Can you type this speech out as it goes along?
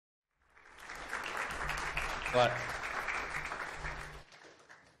What?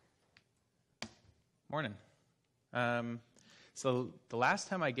 Morning. So the last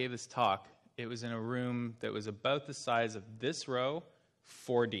time I gave this talk, it was in a room that was about the size of this row,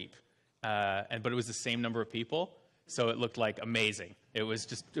 4 deep, but it was the same number of people, so it looked like amazing. It was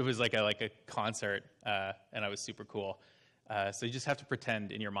like a concert, and I was super cool. So you just have to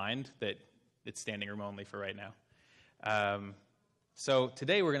pretend in your mind that it's standing room only for right now. So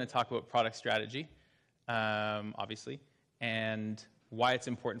today we're going to talk about product strategy, obviously, and why it's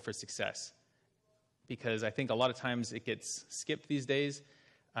important for success. Because I think a lot of times it gets skipped these days,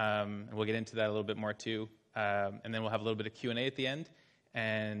 and we'll get into that a little bit more too. And then we'll have a little bit of Q&A at the end.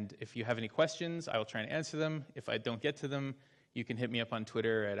 And if you have any questions, I will try and answer them. If I don't get to them, you can hit me up on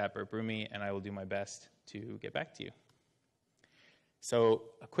Twitter at @BertBroomy, and I will do my best to get back to you. So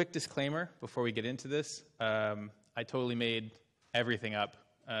a quick disclaimer before we get into this. I totally made everything up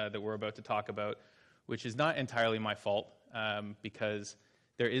that we're about to talk about, which is not entirely my fault, because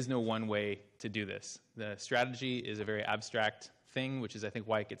there is no one way to do this. The strategy is a very abstract thing, which is, I think,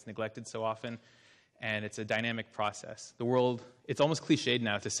 why it gets neglected so often, and it's a dynamic process. The world, it's almost cliched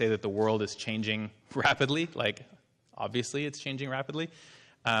now to say that the world is changing rapidly, like, obviously it's changing rapidly,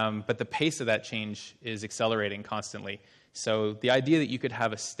 but the pace of that change is accelerating constantly. So the idea that you could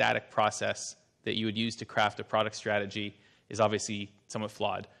have a static process that you would use to craft a product strategy is obviously somewhat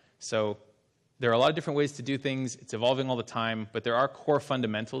flawed. So there are a lot of different ways to do things. It's evolving all the time, but there are core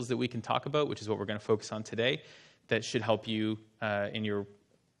fundamentals that we can talk about, which is what we're going to focus on today, that should help you in your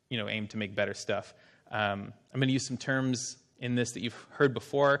aim to make better stuff. I'm going to use some terms in this that you've heard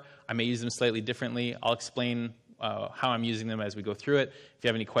before. I may use them slightly differently. I'll explain how I'm using them as we go through it. If you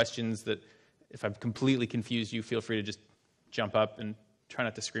have any questions, if I've completely confused you, feel free to just jump up and try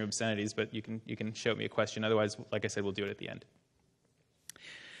not to scream obscenities, but you can shout me a question. Otherwise, like I said, we'll do it at the end.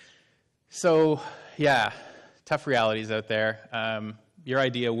 So, yeah, tough realities out there. Your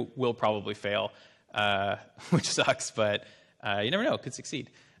idea will probably fail, which sucks, but you never know, it could succeed.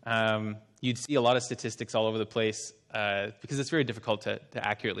 You'd see a lot of statistics all over the place because it's very difficult to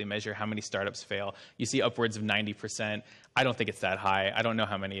accurately measure how many startups fail. You see upwards of 90%. I don't think it's that high. I don't know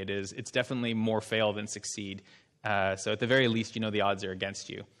how many it is. It's definitely more fail than succeed. So at the very least, you know the odds are against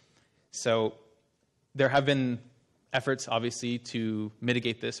you. So there have been efforts, obviously, to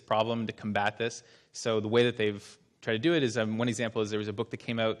mitigate this problem, to combat this. So the way that they've tried to do it is, one example is there was a book that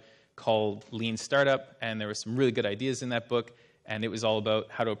came out called Lean Startup, and there were some really good ideas in that book, and it was all about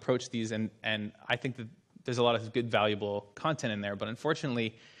how to approach these, and I think that there's a lot of good, valuable content in there, but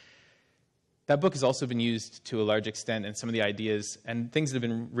unfortunately, that book has also been used to a large extent, and some of the ideas and things that have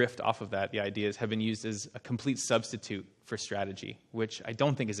been riffed off of that, the ideas, have been used as a complete substitute for strategy, which I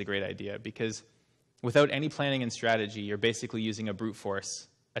don't think is a great idea, because without any planning and strategy, you're basically using a brute force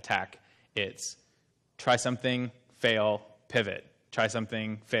attack. It's try something, fail, pivot. Try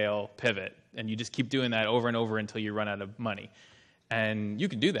something, fail, pivot. And you just keep doing that over and over until you run out of money. And you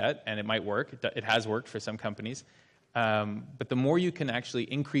can do that, and it might work. It has worked for some companies. But the more you can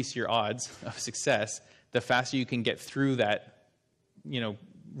actually increase your odds of success, the faster you can get through that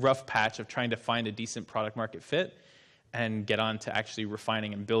rough patch of trying to find a decent product market fit and get on to actually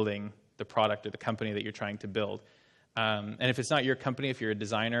refining and building the product or the company that you're trying to build. And if it's not your company, if you're a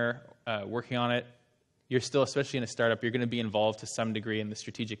designer working on it, you're still, especially in a startup, you're going to be involved to some degree in the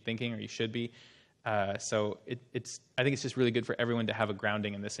strategic thinking, or you should be. So I think it's just really good for everyone to have a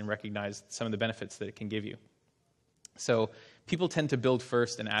grounding in this and recognize some of the benefits that it can give you. So people tend to build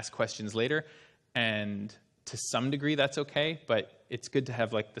first and ask questions later, and to some degree that's okay, but it's good to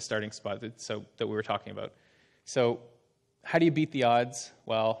have like the starting spot that we were talking about. So how do you beat the odds?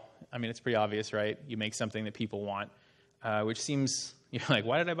 Well, I mean, it's pretty obvious, right? You make something that people want, which seems, you're like,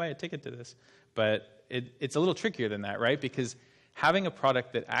 why did I buy a ticket to this? But it's a little trickier than that, right? Because having a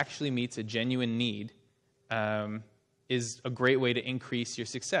product that actually meets a genuine need is a great way to increase your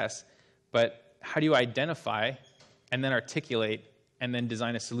success. But how do you identify and then articulate and then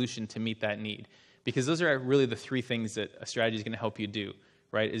design a solution to meet that need? Because those are really the three things that a strategy is going to help you do,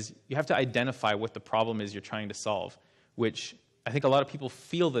 right? Is you have to identify what the problem is you're trying to solve, which I think a lot of people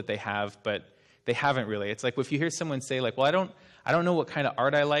feel that they have, but they haven't really. It's like if you hear someone say, like, well, I don't know what kind of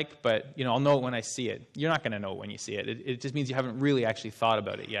art I like, but I'll know it when I see it. You're not going to know it when you see it. It just means you haven't really actually thought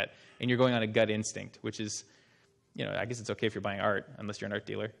about it yet, and you're going on a gut instinct, which is, I guess it's okay if you're buying art, unless you're an art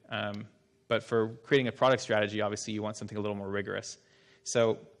dealer. But for creating a product strategy, obviously you want something a little more rigorous.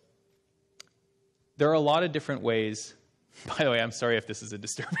 So there are a lot of different ways. By the way, I'm sorry if this is a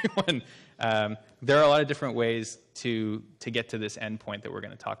disturbing one. There are a lot of different ways to get to this endpoint that we're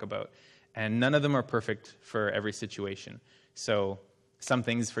going to talk about, and none of them are perfect for every situation. So Some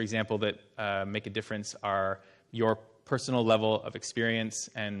things, for example, that make a difference are your personal level of experience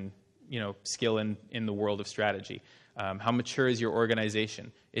and skill in the world of strategy. How mature is your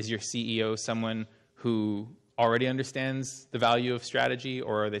organization? Is your CEO someone who already understands the value of strategy,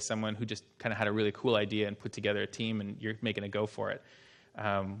 or are they someone who just kind of had a really cool idea and put together a team and you're making a go for it?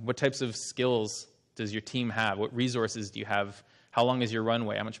 What types of skills does your team have? What resources do you have? How long is your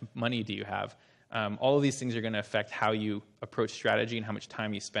runway? How much money do you have? All of these things are going to affect how you approach strategy and how much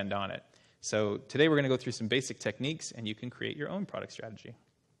time you spend on it. So today we're going to go through some basic techniques, and you can create your own product strategy.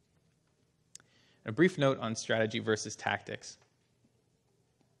 A brief note on strategy versus tactics.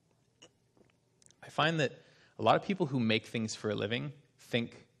 I find that a lot of people who make things for a living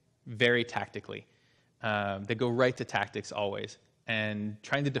think very tactically. They go right to tactics always. And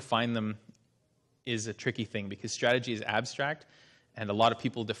trying to define them is a tricky thing because strategy is abstract, and a lot of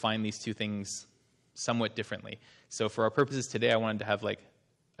people define these two things somewhat differently. So for our purposes today, I wanted to have like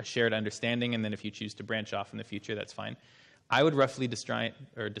a shared understanding, and then if you choose to branch off in the future, that's fine. I would roughly describe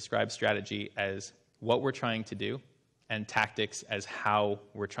strategy as what we're trying to do and tactics as how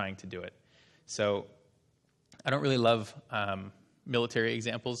we're trying to do it. So I don't really love military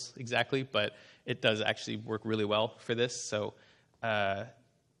examples exactly, but it does actually work really well for this. So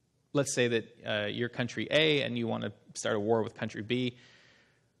let's say that you're country A and you want to start a war with country B.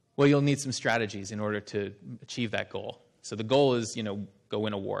 Well, you'll need some strategies in order to achieve that goal. So the goal is, go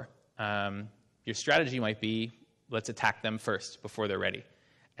win a war. Your strategy might be, let's attack them first before they're ready.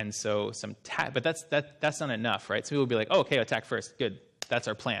 And so but that's not enough, right? So people will be like, oh, okay, attack first, good, that's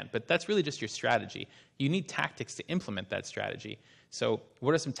our plan. But that's really just your strategy. You need tactics to implement that strategy. So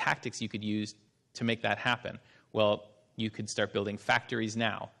what are some tactics you could use to make that happen? Well, you could start building factories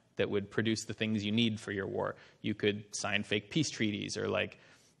now that would produce the things you need for your war. You could sign fake peace treaties or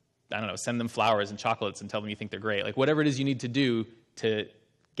send them flowers and chocolates and tell them you think they're great. Like whatever it is you need to do to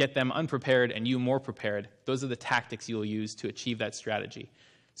get them unprepared and you more prepared, those are the tactics you'll use to achieve that strategy.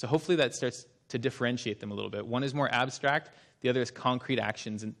 So hopefully that starts to differentiate them a little bit. One is more abstract, the other is concrete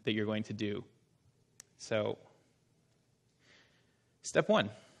actions that you're going to do. So step one,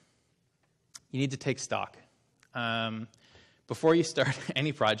 you need to take stock. Before you start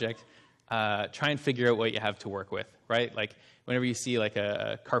any project, try and figure out what you have to work with, right? Like whenever you see like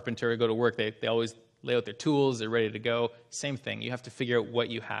a carpenter go to work, they always lay out their tools, they're ready to go. Same thing, you have to figure out what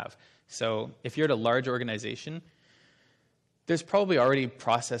you have. So if you're at a large organization, there's probably already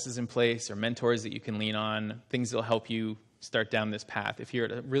processes in place or mentors that you can lean on, things that will help you start down this path. If you're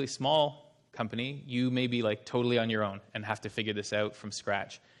at a really small company, you may be like totally on your own and have to figure this out from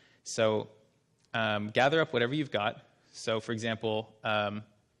scratch. So gather up whatever you've got. So for example,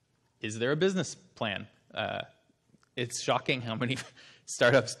 is there a business plan? It's shocking how many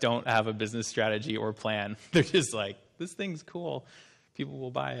startups don't have a business strategy or plan. They're just like, this thing's cool, people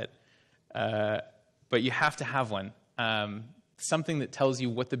will buy it. But you have to have one. Something that tells you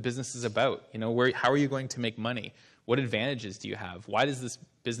what the business is about. How are you going to make money? What advantages do you have? Why does this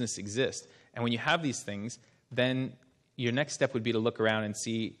business exist? And when you have these things, then your next step would be to look around and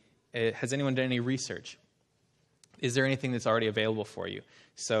see, has anyone done any research? Is there anything that's already available for you?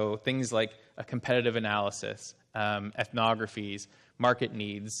 So things like a competitive analysis, ethnographies, market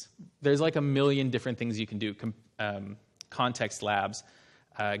needs. There's like a million different things you can do. Context labs,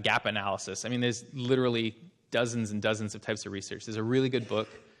 gap analysis. I mean, there's literally dozens and dozens of types of research. There's a really good book.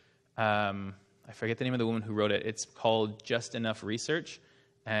 I forget the name of the woman who wrote it. It's called Just Enough Research,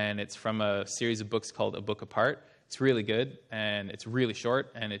 and it's from a series of books called A Book Apart. It's really good, and it's really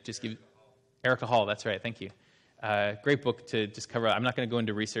short, and it just gives... Erica Hall, that's right, thank you. Great book to just cover. I'm not going to go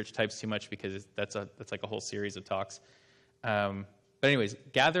into research types too much because that's like a whole series of talks. But anyways,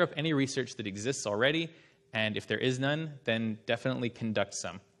 gather up any research that exists already, and if there is none, then definitely conduct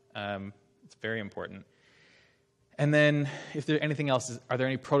some. It's very important. And then if there's anything else, are there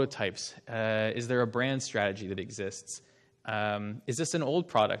any prototypes? Is there a brand strategy that exists? Is this an old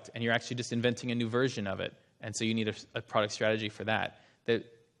product and you're actually just inventing a new version of it? And so you need a product strategy for that.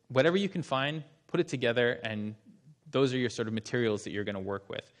 Whatever you can find, put it together, and those are your sort of materials that you're going to work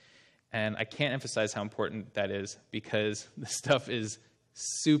with. And I can't emphasize how important that is because this stuff is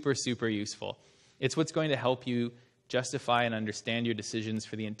super, super useful. It's what's going to help you justify and understand your decisions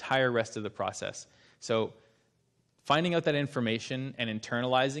for the entire rest of the process. So finding out that information and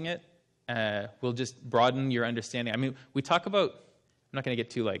internalizing it will just broaden your understanding. I mean, we talk about, I'm not going to get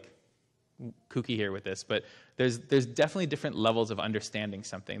too kooky here with this, but there's definitely different levels of understanding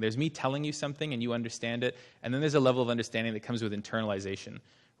something. There's me telling you something and you understand it, and then there's a level of understanding that comes with internalization,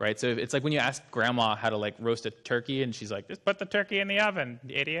 right? So it's like when you ask grandma how to roast a turkey, and she's like, just put the turkey in the oven,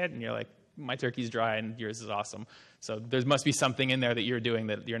 idiot, and you're like, my turkey's dry and yours is awesome. So there must be something in there that you're doing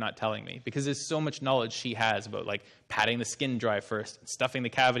that you're not telling me, because there's so much knowledge she has about like patting the skin dry first, stuffing the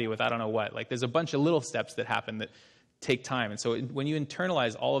cavity with I don't know what. Like there's a bunch of little steps that happen that take time. And so when you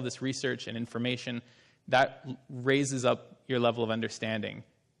internalize all of this research and information, that raises up your level of understanding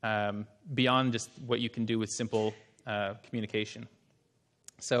beyond just what you can do with simple communication.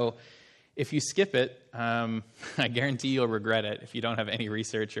 So if you skip it, I guarantee you'll regret it if you don't have any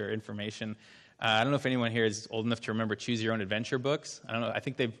research or information. I don't know if anyone here is old enough to remember Choose Your Own Adventure books. I don't know. I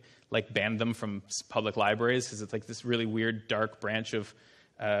think they've like banned them from public libraries because it's like this really weird, dark branch of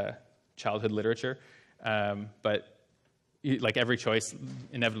childhood literature. But like every choice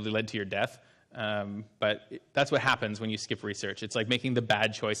inevitably led to your death. But that's what happens when you skip research. It's like making the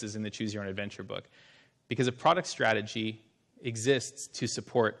bad choices in the Choose Your Own Adventure book. Because a product strategy exists to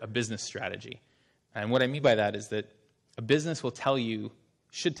support a business strategy. And what I mean by that is that a business will tell you,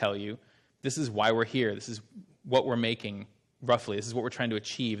 should tell you, this is why we're here, this is what we're making, roughly, this is what we're trying to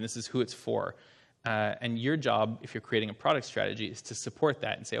achieve, and this is who it's for. And your job, if you're creating a product strategy, is to support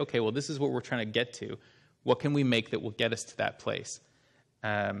that and say, okay, well, this is what we're trying to get to. What can we make that will get us to that place?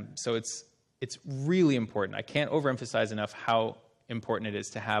 So it's really important. I can't overemphasize enough how important it is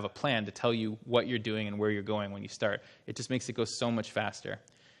to have a plan to tell you what you're doing and where you're going when you start. It just makes it go so much faster.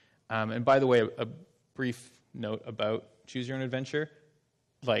 And by the way, a brief note about Choose Your Own Adventure.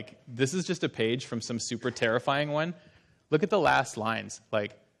 Like, this is just a page from some super terrifying one. Look at the last lines.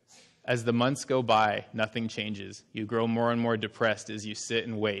 Like, as the months go by, nothing changes. You grow more and more depressed as you sit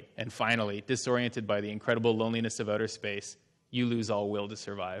and wait. And finally, disoriented by the incredible loneliness of outer space, you lose all will to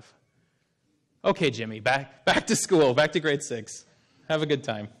survive. Okay, Jimmy, back to school, back to grade 6. Have a good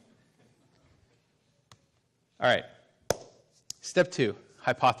time. All right. Step 2,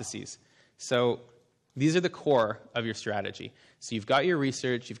 hypotheses. So these are the core of your strategy. So you've got your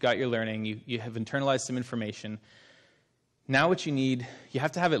research, you've got your learning, you have internalized some information. Now what you need, you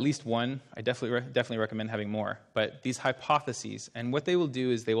have to have at least one. I definitely recommend having more. But these hypotheses, and what they will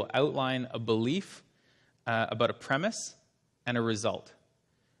do is they will outline a belief about a premise and a result.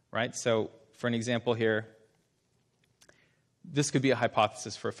 Right? So for an example here, this could be a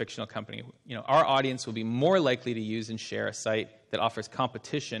hypothesis for a fictional company. You know, our audience will be more likely to use and share a site that offers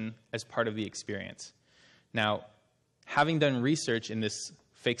competition as part of the experience. Now, having done research in this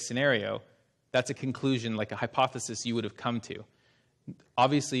fake scenario, that's a conclusion, like a hypothesis you would have come to.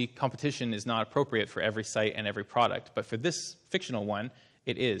 Obviously, competition is not appropriate for every site and every product, but for this fictional one,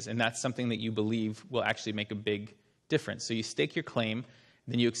 it is, and that's something that you believe will actually make a big difference. So you stake your claim,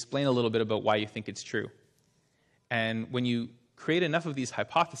 then you explain a little bit about why you think it's true. And when you create enough of these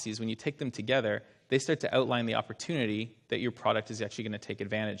hypotheses, when you take them together, they start to outline the opportunity that your product is actually going to take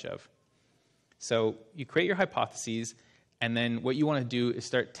advantage of. So you create your hypotheses, and then what you want to do is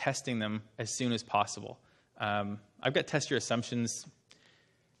start testing them as soon as possible. I've got test your assumptions,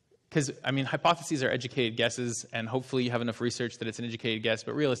 because, I mean, hypotheses are educated guesses, and hopefully you have enough research that it's an educated guess,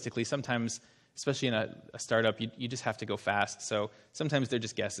 but realistically, sometimes, especially in a startup, you just have to go fast. So sometimes they're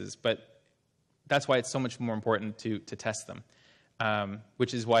just guesses, but that's why it's so much more important to test them,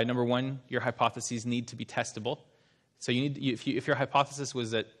 which is why, number one, your hypotheses need to be testable. So you need, if your hypothesis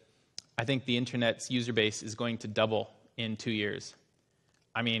was that I think the internet's user base is going to double in 2 years,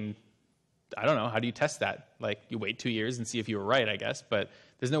 I mean, I don't know, how do you test that? Like, you wait 2 years and see if you were right, I guess, but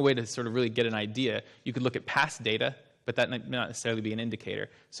there's no way to sort of really get an idea. You could look at past data, but that might not necessarily be an indicator.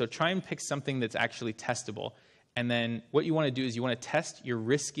 So try and pick something that's actually testable. And then what you want to do is you want to test your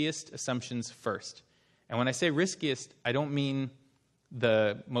riskiest assumptions first. And when I say riskiest, I don't mean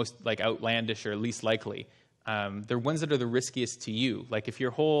the most like outlandish or least likely. They're ones that are the riskiest to you. Like if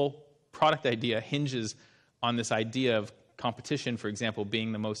your whole product idea hinges on this idea of competition, for example,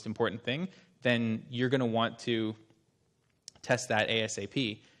 being the most important thing, then you're going to want to test that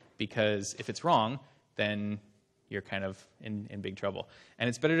ASAP, because if it's wrong, then you're kind of in big trouble. And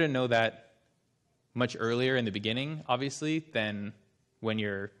it's better to know that much earlier in the beginning, obviously, than when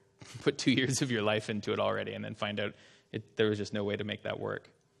you're put 2 years of your life into it already and then find out there was just no way to make that work.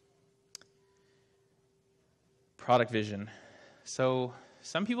 Product vision. So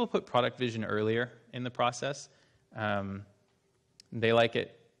some people put product vision earlier in the process. They like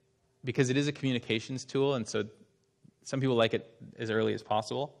it because it is a communications tool, and so some people like it as early as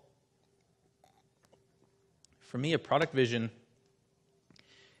possible. For me, a product vision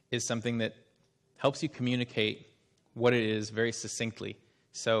is something that helps you communicate what it is very succinctly.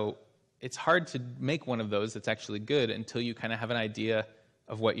 So it's hard to make one of those that's actually good until you kind of have an idea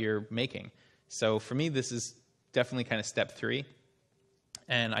of what you're making. So for me, this is definitely kind of step 3.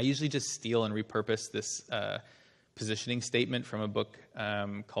 And I usually just steal and repurpose this positioning statement from a book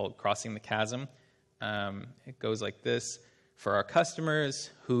called Crossing the Chasm. It goes like this: for our customers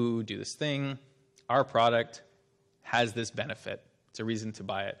who do this thing, our product has this benefit. It's a reason to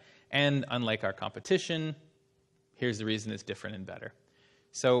buy it. And unlike our competition, here's the reason it's different and better.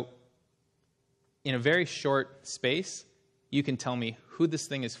 So in a very short space, you can tell me who this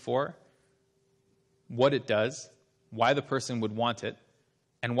thing is for, what it does, why the person would want it,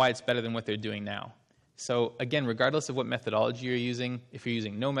 and why it's better than what they're doing now. So again, regardless of what methodology you're using, if you're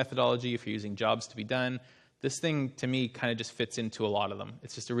using no methodology, if you're using jobs to be done, this thing, to me, kind of just fits into a lot of them.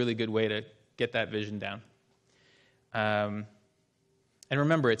 It's just a really good way to get that vision down. And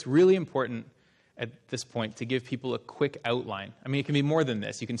remember, it's really important at this point to give people a quick outline. I mean, it can be more than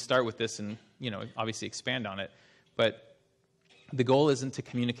this. You can start with this and, obviously expand on it. But the goal isn't to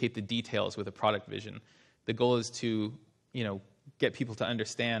communicate the details with a product vision. The goal is to, get people to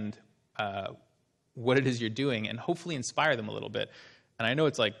understand what it is you're doing and hopefully inspire them a little bit. And I know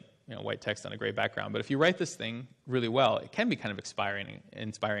it's like, white text on a gray background, but if you write this thing really well, it can be kind of inspiring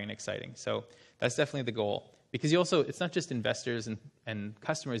and exciting. So that's definitely the goal. Because it's not just investors and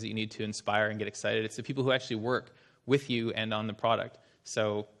customers that you need to inspire and get excited. It's the people who actually work with you and on the product.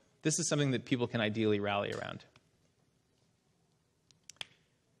 So this is something that people can ideally rally around.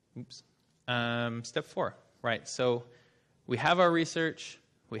 Oops. Step 4, right? So we have our research,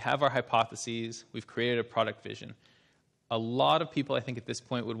 we have our hypotheses, we've created a product vision. A lot of people, I think, at this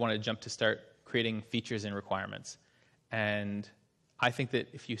point would want to jump to start creating features and requirements. And I think that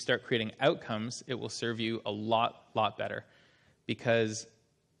if you start creating outcomes, it will serve you a lot better. Because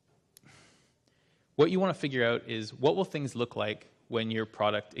what you want to figure out is, what will things look like when your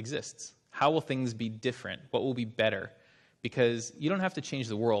product exists? How will things be different? What will be better? Because you don't have to change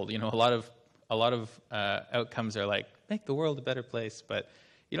the world. A lot of outcomes are like, make the world a better place, but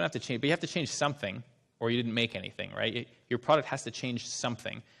you don't have to change. But you have to change something, or you didn't make anything, right? Your product has to change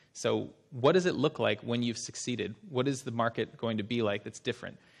something. So what does it look like when you've succeeded? What is the market going to be like that's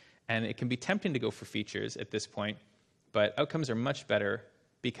different? And it can be tempting to go for features at this point, but outcomes are much better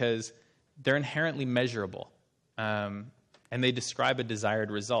because they're inherently measurable, and they describe a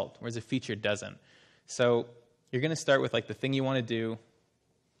desired result, whereas a feature doesn't. So you're going to start with the thing you want to do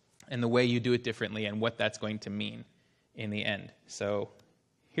and the way you do it differently and what that's going to mean in the end. So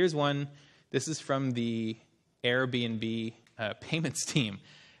here's one. This is from the Airbnb payments team.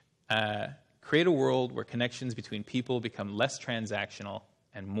 Create a world where connections between people become less transactional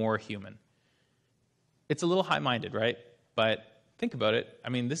and more human. It's a little high-minded, right? But think about it. I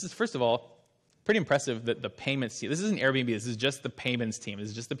mean, this is, first of all, pretty impressive that the payments team, this isn't Airbnb, this is just the payments team. This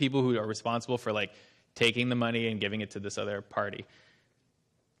is just the people who are responsible for taking the money and giving it to this other party.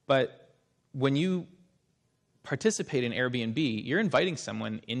 But when you participate in Airbnb, you're inviting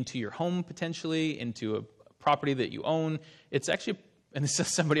someone into your home, potentially, into a property that you own. It's actually, and this is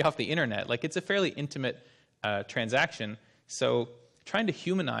somebody off the internet, it's a fairly intimate transaction. So trying to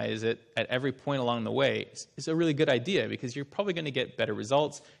humanize it at every point along the way is a really good idea, because you're probably going to get better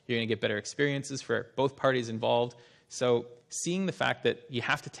results. You're going to get better experiences for both parties involved. So seeing the fact that you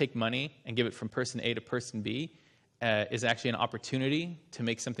have to take money and give it from person A to person B is actually an opportunity to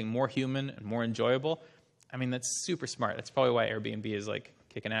make something more human and more enjoyable. I mean, that's super smart. That's probably why Airbnb is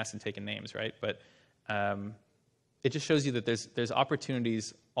kicking ass and taking names, right? But it just shows you that there's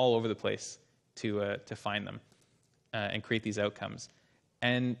opportunities all over the place to find them and create these outcomes.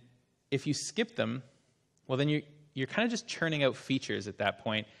 And if you skip them, well, then you're kind of just churning out features at that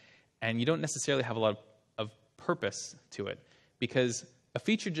point, and you don't necessarily have a lot of purpose to it, because a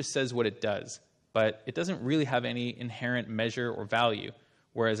feature just says what it does, but it doesn't really have any inherent measure or value.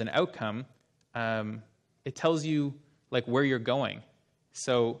 Whereas an outcome, it tells you where you're going.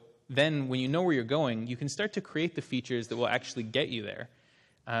 So then when you know where you're going, you can start to create the features that will actually get you there.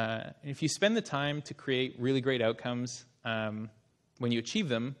 And if you spend the time to create really great outcomes, when you achieve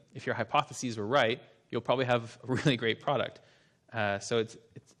them, if your hypotheses were right, you'll probably have a really great product. So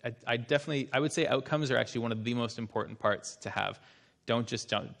I would say outcomes are actually one of the most important parts to have. Don't just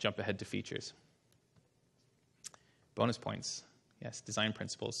jump ahead to features. Bonus points. Yes, design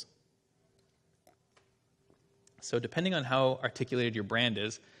principles. So depending on how articulated your brand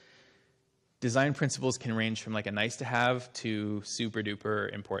is, design principles can range from a nice to have to super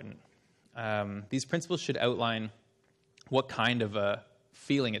duper important. These principles should outline what kind of a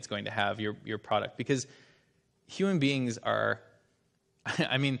feeling it's going to have, your product, because human beings are,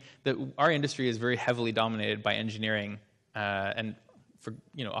 our industry is very heavily dominated by engineering, and for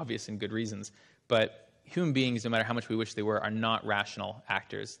obvious and good reasons, but human beings, no matter how much we wish they were, are not rational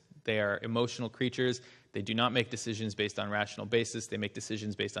actors. They are emotional creatures. They do not make decisions based on rational basis. They make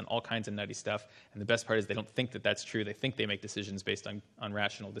decisions based on all kinds of nutty stuff. And the best part is they don't think that that's true. They think they make decisions based on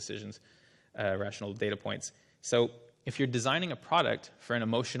rational decisions, rational data points. So if you're designing a product for an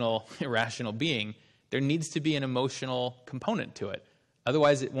emotional, irrational being, there needs to be an emotional component to it.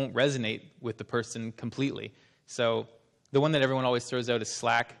 Otherwise, it won't resonate with the person completely. So the one that everyone always throws out is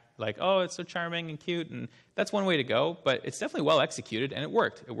Slack. Like, oh, it's so charming and cute, and that's one way to go, but it's definitely well executed, and it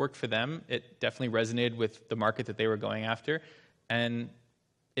worked. It worked for them. It definitely resonated with the market that they were going after, and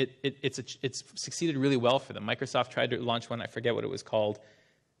it's succeeded really well for them. Microsoft tried to launch one. I forget what it was called.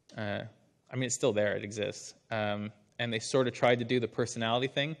 I mean, it's still there. It exists. And they sort of tried to do the personality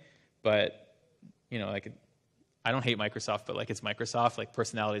thing, but, you know, like, I don't hate Microsoft, but, like, it's Microsoft. Like,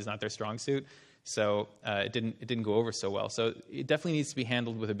 personality is not their strong suit. So it didn't go over so well. So it definitely needs to be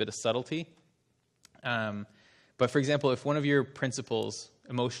handled with a bit of subtlety. But for example, if one of your principles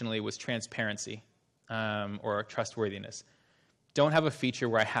emotionally was transparency or trustworthiness, don't have a feature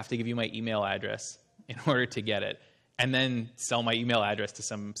where I have to give you my email address in order to get it, and then sell my email address to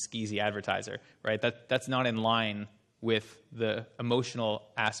some skeezy advertiser, right? That's not in line with the emotional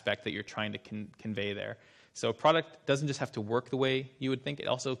aspect that you're trying to convey there. So a product doesn't just have to work the way you would think. It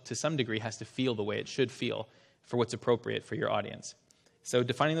also, to some degree, has to feel the way it should feel for what's appropriate for your audience. So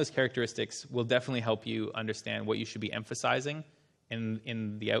defining those characteristics will definitely help you understand what you should be emphasizing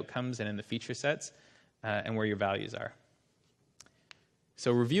in the outcomes and in the feature sets, and where your values are.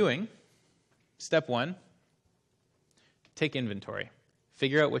 So reviewing, step 1, take inventory.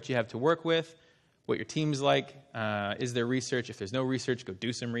 Figure out what you have to work with, what your team's like. Is there research? If there's no research, go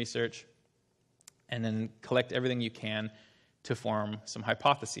do some research. And then collect everything you can to form some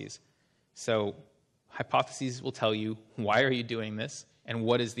hypotheses. So hypotheses will tell you, why are you doing this, and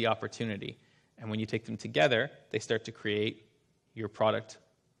what is the opportunity? And when you take them together, they start to create your product,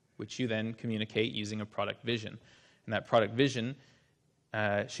 which you then communicate using a product vision. And that product vision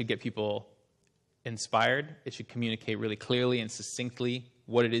should get people inspired. It should communicate really clearly and succinctly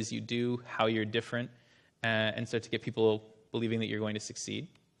what it is you do, how you're different, and start to get people believing that you're going to succeed.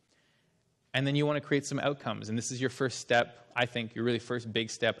 And then you want to create some outcomes. And this is your first step, I think, your really first big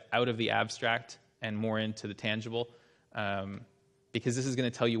step out of the abstract and more into the tangible, because this is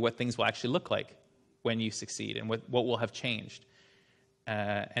going to tell you what things will actually look like when you succeed and what will have changed,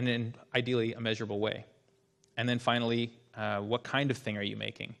 and in ideally a measurable way. And then finally, what kind of thing are you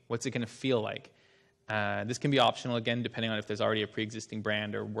making? What's it going to feel like? This can be optional, again, depending on if there's already a pre-existing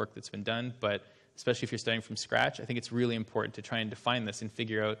brand or work that's been done, but especially if you're starting from scratch, I think it's really important to try and define this and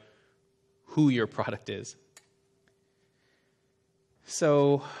figure out who your product is.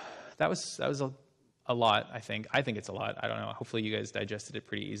 So that was a lot, I think. I think it's a lot. I don't know. Hopefully you guys digested it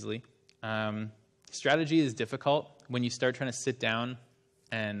pretty easily. Strategy is difficult. When you start trying to sit down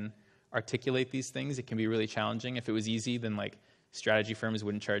and articulate these things, it can be really challenging. If it was easy, then like strategy firms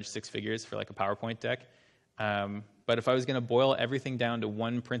wouldn't charge 6 figures for like a PowerPoint deck. But if I was going to boil everything down to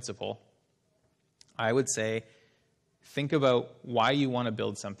one principle, I would say think about why you want to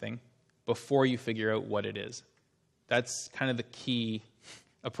build something before you figure out what it is. That's kind of the key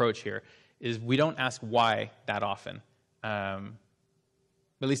approach here, is we don't ask why that often. At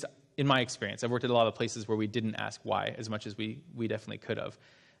least in my experience. I've worked at a lot of places where we didn't ask why as much as we definitely could have.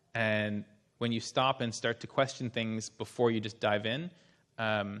 And when you stop and start to question things before you just dive in,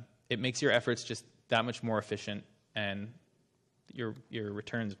 it makes your efforts just that much more efficient and your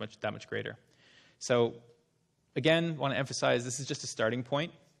returns that much greater. So again, want to emphasize this is just a starting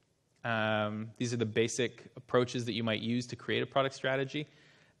point. These are the basic approaches that you might use to create a product strategy.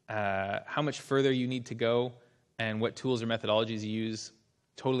 How much further you need to go and what tools or methodologies you use,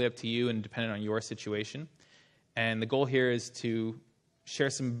 totally up to you and dependent on your situation. And the goal here is to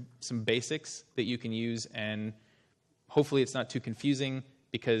share some basics that you can use, and hopefully it's not too confusing,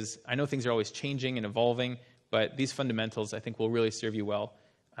 because I know things are always changing and evolving, but these fundamentals I think will really serve you well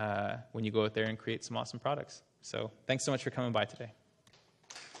when you go out there and create some awesome products. So thanks so much for coming by today.